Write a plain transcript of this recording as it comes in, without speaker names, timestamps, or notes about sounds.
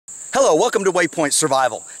Hello, welcome to Waypoint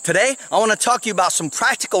Survival. Today, I want to talk to you about some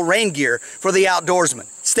practical rain gear for the outdoorsman.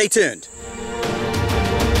 Stay tuned.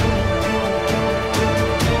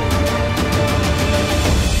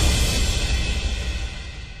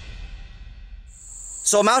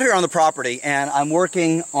 So I'm out here on the property and I'm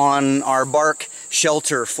working on our bark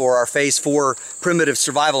shelter for our Phase 4 Primitive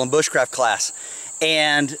Survival and Bushcraft class.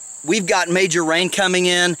 And we've got major rain coming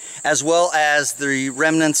in, as well as the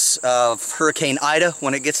remnants of Hurricane Ida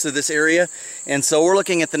when it gets to this area. And so we're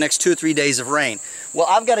looking at the next 2 or 3 days of rain. Well,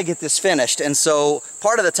 I've got to get this finished, and so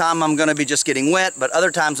part of the time I'm going to be just getting wet, but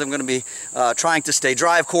other times I'm going to be trying to stay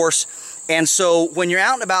dry, of course. And so when you're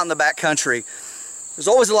out and about in the backcountry, there's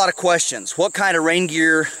always a lot of questions. What kind of rain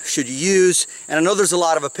gear should you use? And I know there's a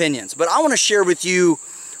lot of opinions, but I want to share with you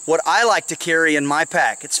what I like to carry in my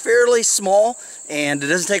pack. It's fairly small and it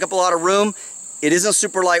doesn't take up a lot of room. It isn't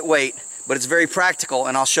super lightweight, but it's very practical,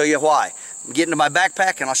 and I'll show you why. I'm getting to my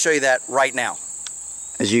backpack and I'll show you that right now.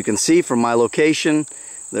 As you can see from my location,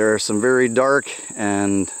 there are some very dark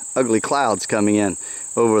and ugly clouds coming in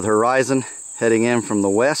over the horizon, heading in from the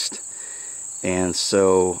west. And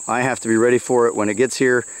so I have to be ready for it when it gets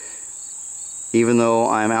here. Even though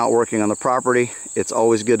I'm out working on the property, it's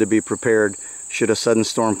always good to be prepared should a sudden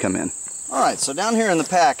storm come in. Alright, so down here in the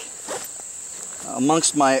pack,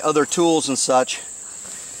 amongst my other tools and such,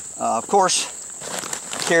 of course,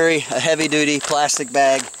 carry a heavy-duty plastic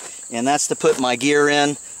bag, and that's to put my gear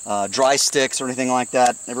in, dry sticks or anything like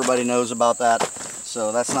that. Everybody knows about that,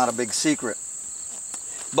 so that's not a big secret.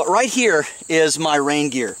 But right here is my rain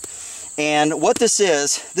gear. And what this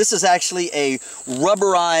is actually a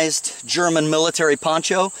rubberized German military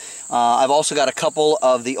poncho. I've also got a couple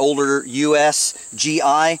of the older US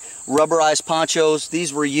GI rubberized ponchos.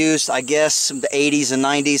 These were used, I guess, in the 80s and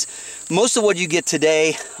 90s. Most of what you get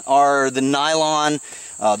today are the nylon,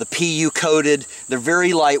 the PU coated. They're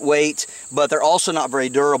very lightweight, but they're also not very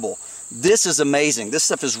durable. This is amazing. This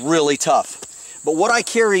stuff is really tough. But what I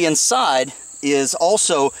carry inside is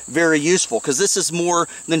also very useful, because this is more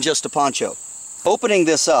than just a poncho. Opening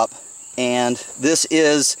this up, and this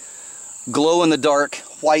is glow-in-the-dark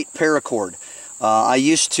white paracord. I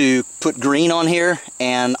used to put green on here,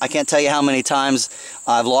 and I can't tell you how many times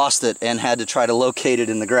I've lost it and had to try to locate it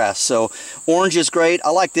in the grass. So orange is great.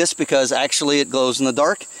 I like this because actually it glows in the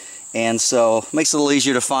dark, and so it makes it a little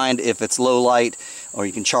easier to find if it's low light, or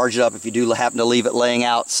you can charge it up if you do happen to leave it laying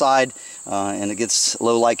outside and it gets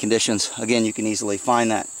low light conditions. Again, you can easily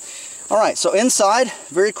find that. Alright, so inside,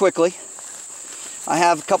 very quickly, I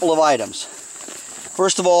have a couple of items.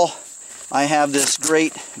 First of all, I have this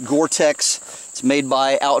great Gore-Tex. It's made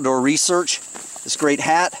by Outdoor Research. This great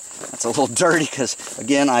hat. That's a little dirty because,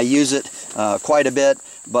 again, I use it quite a bit.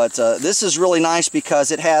 But this is really nice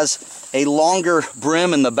because it has a longer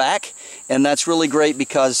brim in the back, and that's really great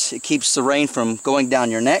because it keeps the rain from going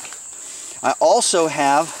down your neck. I also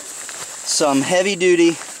have some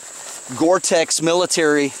heavy-duty Gore-Tex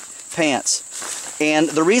military pants. And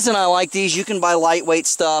the reason I like these, you can buy lightweight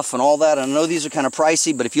stuff and all that. I know these are kind of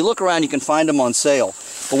pricey, but if you look around, you can find them on sale.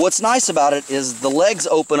 But what's nice about it is the legs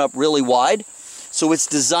open up really wide, so it's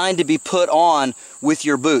designed to be put on with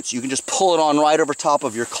your boots. You can just pull it on right over top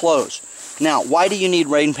of your clothes. Now, why do you need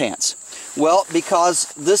rain pants? Well,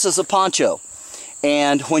 because this is a poncho.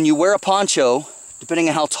 And when you wear a poncho, depending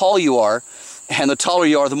on how tall you are, and the taller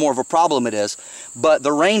you are, the more of a problem it is, but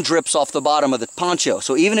the rain drips off the bottom of the poncho.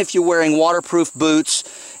 So even if you're wearing waterproof boots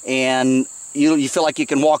and you feel like you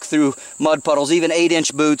can walk through mud puddles, even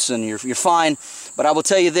 8-inch boots, and you're fine. But I will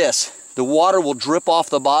tell you this, the water will drip off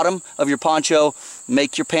the bottom of your poncho,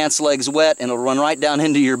 make your pants legs wet, and it'll run right down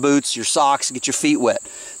into your boots, your socks, get your feet wet.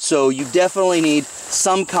 So you definitely need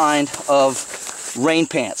some kind of rain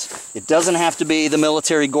pants. It doesn't have to be the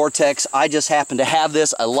military Gore-Tex. I just happen to have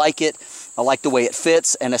this. I like it. I like the way it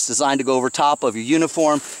fits, and it's designed to go over top of your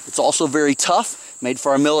uniform. It's also very tough, made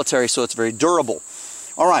for our military, so it's very durable.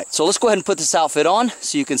 Alright, so let's go ahead and put this outfit on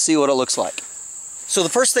so you can see what it looks like. So the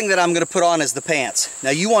first thing that I'm going to put on is the pants.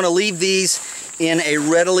 Now you want to leave these in a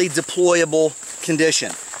readily deployable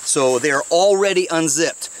condition. So they're already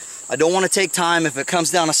unzipped. I don't want to take time if it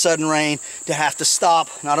comes down a sudden rain to have to stop,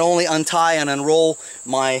 not only untie and unroll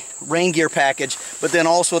my rain gear package, but then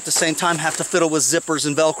also at the same time have to fiddle with zippers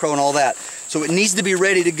and Velcro and all that. So it needs to be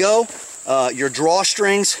ready to go. Your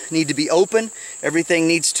drawstrings need to be open. Everything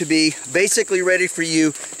needs to be basically ready for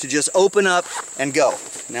you to just open up and go.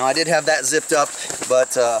 Now I did have that zipped up,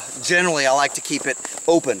 but generally I like to keep it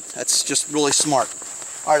open. That's just really smart.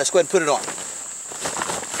 All right, let's go ahead and put it on.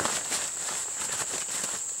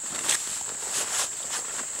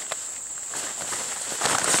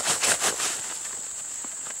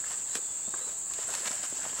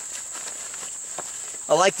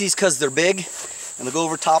 I like these because they're big and they go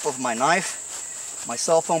over top of my knife, my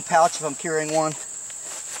cell phone pouch if I'm carrying one,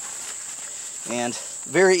 and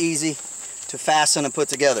very easy to fasten and put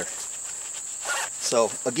together.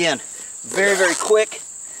 So again, very, very quick,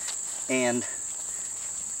 and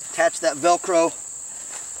attach that Velcro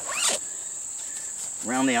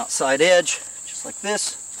around the outside edge, just like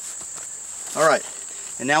this. All right,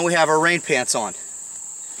 and now we have our rain pants on.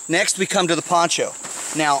 Next we come to the poncho.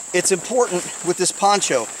 Now it's important with this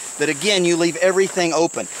poncho that again you leave everything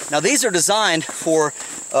open. Now these are designed for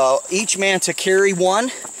each man to carry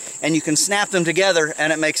one, and you can snap them together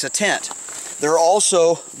and it makes a tent. There are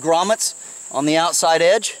also grommets on the outside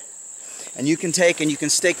edge, and you can take and you can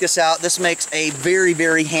stake this out. This makes a very,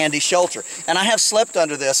 very handy shelter. And I have slept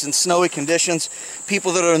under this in snowy conditions.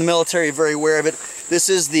 People that are in the military are very aware of it. This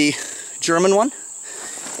is the German one.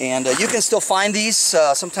 And you can still find these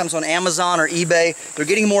sometimes on Amazon or eBay. They're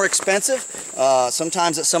getting more expensive.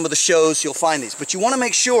 Sometimes at some of the shows you'll find these. But you want to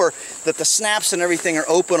make sure that the snaps and everything are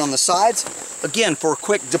open on the sides, again, for a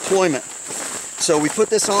quick deployment. So we put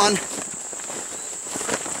this on.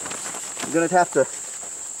 You're going to have to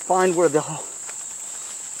find where the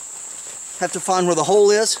hole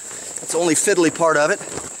is. That's the only fiddly part of it.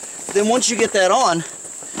 Then once you get that on,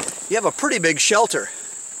 you have a pretty big shelter.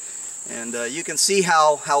 And you can see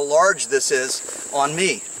how large this is on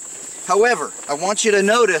me. However, I want you to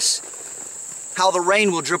notice how the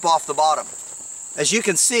rain will drip off the bottom. As you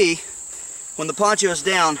can see, when the poncho is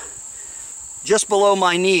down just below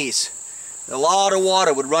my knees, a lot of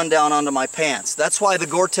water would run down onto my pants. That's why the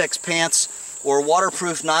Gore-Tex pants or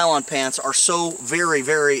waterproof nylon pants are so very,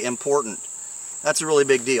 very important. That's a really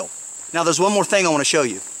big deal. Now there's one more thing I want to show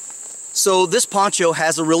you. So this poncho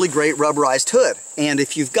has a really great rubberized hood, and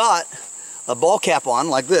if you've got a ball cap on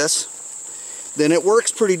like this, then it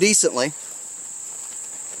works pretty decently,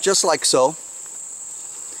 just like so,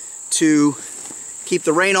 to keep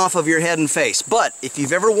the rain off of your head and face. But if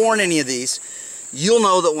you've ever worn any of these, you'll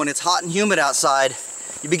know that when it's hot and humid outside,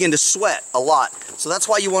 you begin to sweat a lot. So that's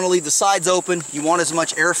why you want to leave the sides open. You want as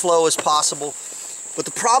much airflow as possible. But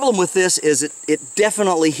the problem with this is it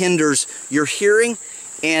definitely hinders your hearing,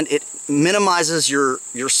 and it minimizes your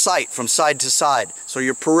sight from side to side, so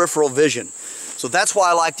your peripheral vision. So that's why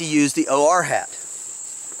I like to use the OR hat.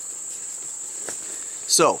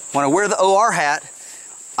 So when I wear the OR hat,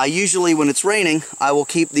 I usually, when it's raining, I will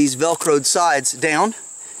keep these Velcroed sides down.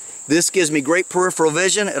 This gives me great peripheral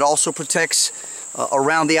vision. It also protects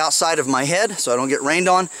around the outside of my head so I don't get rained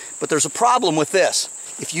on. But there's a problem with this.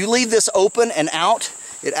 If you leave this open and out,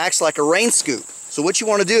 it acts like a rain scoop. So what you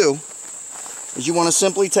want to do is you want to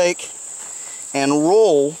simply take and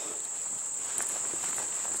roll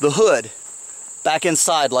the hood back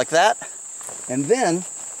inside like that. And then,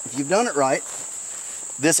 if you've done it right,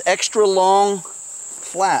 this extra long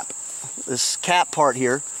flap, this cap part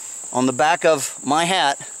here on the back of my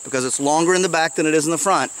hat, because it's longer in the back than it is in the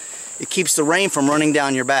front, it keeps the rain from running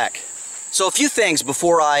down your back. So a few things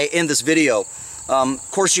before I end this video. Of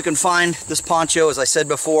course, you can find this poncho, as I said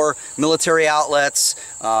before, military outlets,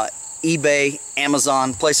 eBay,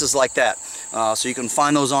 Amazon, places like that. So you can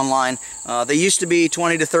find those online. They used to be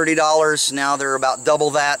 $20 to $30. Now they're about double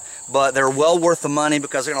that, but they're well worth the money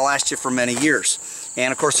because they're going to last you for many years.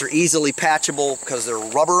 And of course, they're easily patchable because they're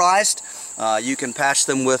rubberized. You can patch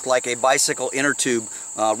them with like a bicycle inner tube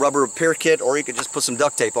rubber repair kit, or you could just put some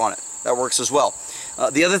duct tape on it. That works as well.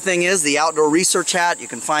 The other thing is the outdoor research hat. You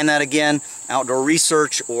can find that again, outdoor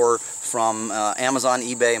research, or from Amazon,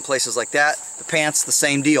 eBay, and places like that. The pants, the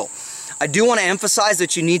same deal. I do want to emphasize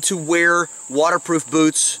that you need to wear waterproof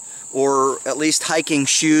boots, or at least hiking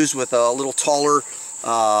shoes with a little taller,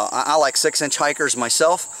 I like 6-inch hikers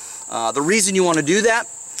myself. The reason you want to do that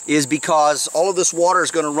is because all of this water is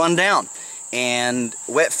going to run down, and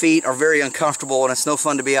wet feet are very uncomfortable, and it's no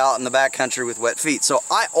fun to be out in the backcountry with wet feet. So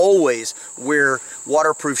I always wear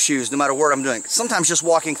waterproof shoes no matter what I'm doing. Sometimes just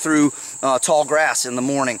walking through tall grass in the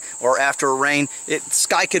morning or after a rain.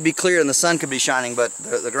 Sky could be clear and the sun could be shining, but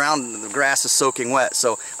the ground, the grass is soaking wet.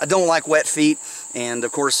 So I don't like wet feet, and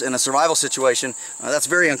of course in a survival situation that's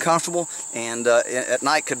very uncomfortable, and at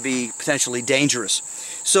night could be potentially dangerous.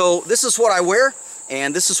 So this is what I wear,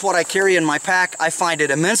 and this is what I carry in my pack. I find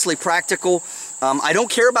it immensely practical. I don't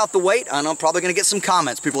care about the weight. I know I'm probably going to get some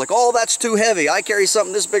comments. People are like, oh, that's too heavy. I carry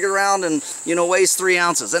something this big around and, you know, weighs 3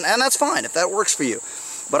 ounces. And that's fine if that works for you.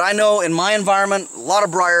 But I know in my environment, a lot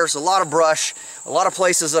of briars, a lot of brush, a lot of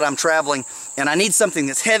places that I'm traveling, and I need something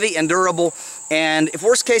that's heavy and durable. And if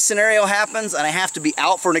worst case scenario happens and I have to be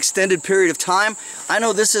out for an extended period of time, I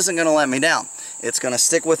know this isn't going to let me down. It's going to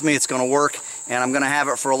stick with me, it's going to work, and I'm gonna have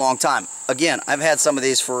it for a long time. Again, I've had some of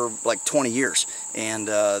these for like 20 years, and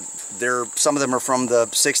some of them are from the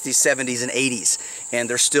 60s, 70s, and 80s, and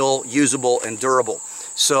they're still usable and durable.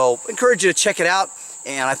 So I encourage you to check it out,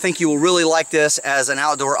 and I think you will really like this as an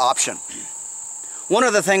outdoor option. One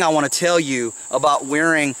other thing I want to tell you about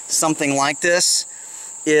wearing something like this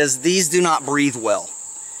is these do not breathe well.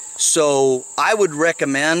 So I would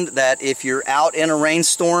recommend that if you're out in a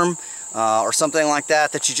rainstorm or something like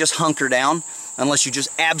that, that you just hunker down unless you just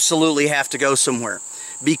absolutely have to go somewhere,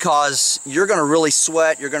 because you're going to really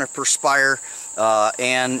sweat, you're going to perspire,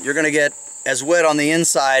 and you're going to get as wet on the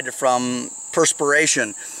inside from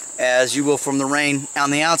perspiration as you will from the rain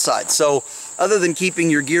on the outside. So other than keeping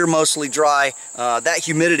your gear mostly dry, that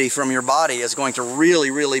humidity from your body is going to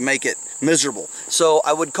really make it miserable. So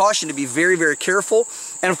I would caution to be very careful.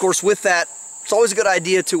 And of course, with that, it's always a good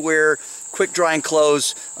idea to wear quick drying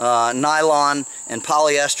clothes, nylon and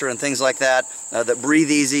polyester and things like that, that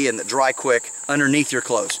breathe easy and that dry quick underneath your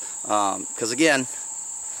clothes. Because again,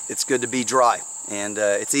 it's good to be dry, and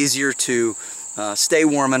it's easier to stay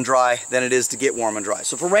warm and dry than it is to get warm and dry.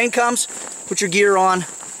 So if a rain comes, put your gear on,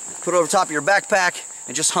 put it over top of your backpack,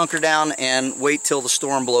 and just hunker down and wait till the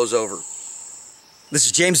storm blows over. This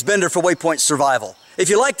is James Bender for Waypoint Survival. If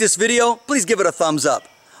you like this video, please give it a thumbs up.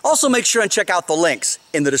 Also make sure and check out the links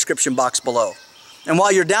in the description box below. And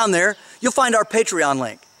while you're down there, you'll find our Patreon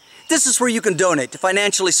link. This is where you can donate to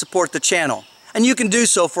financially support the channel, and you can do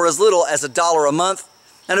so for as little as $1 a month,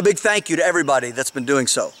 and a big thank you to everybody that's been doing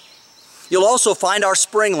so. You'll also find our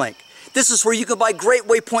spring link. This is where you can buy great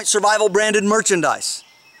Waypoint Survival branded merchandise.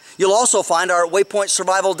 You'll also find our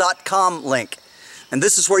waypointsurvival.com link. And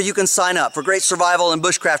this is where you can sign up for great survival and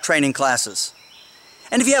bushcraft training classes.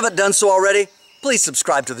 And if you haven't done so already, please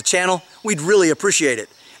subscribe to the channel. We'd really appreciate it.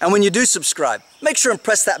 And when you do subscribe, make sure and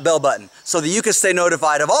press that bell button so that you can stay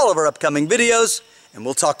notified of all of our upcoming videos, and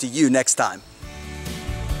we'll talk to you next time.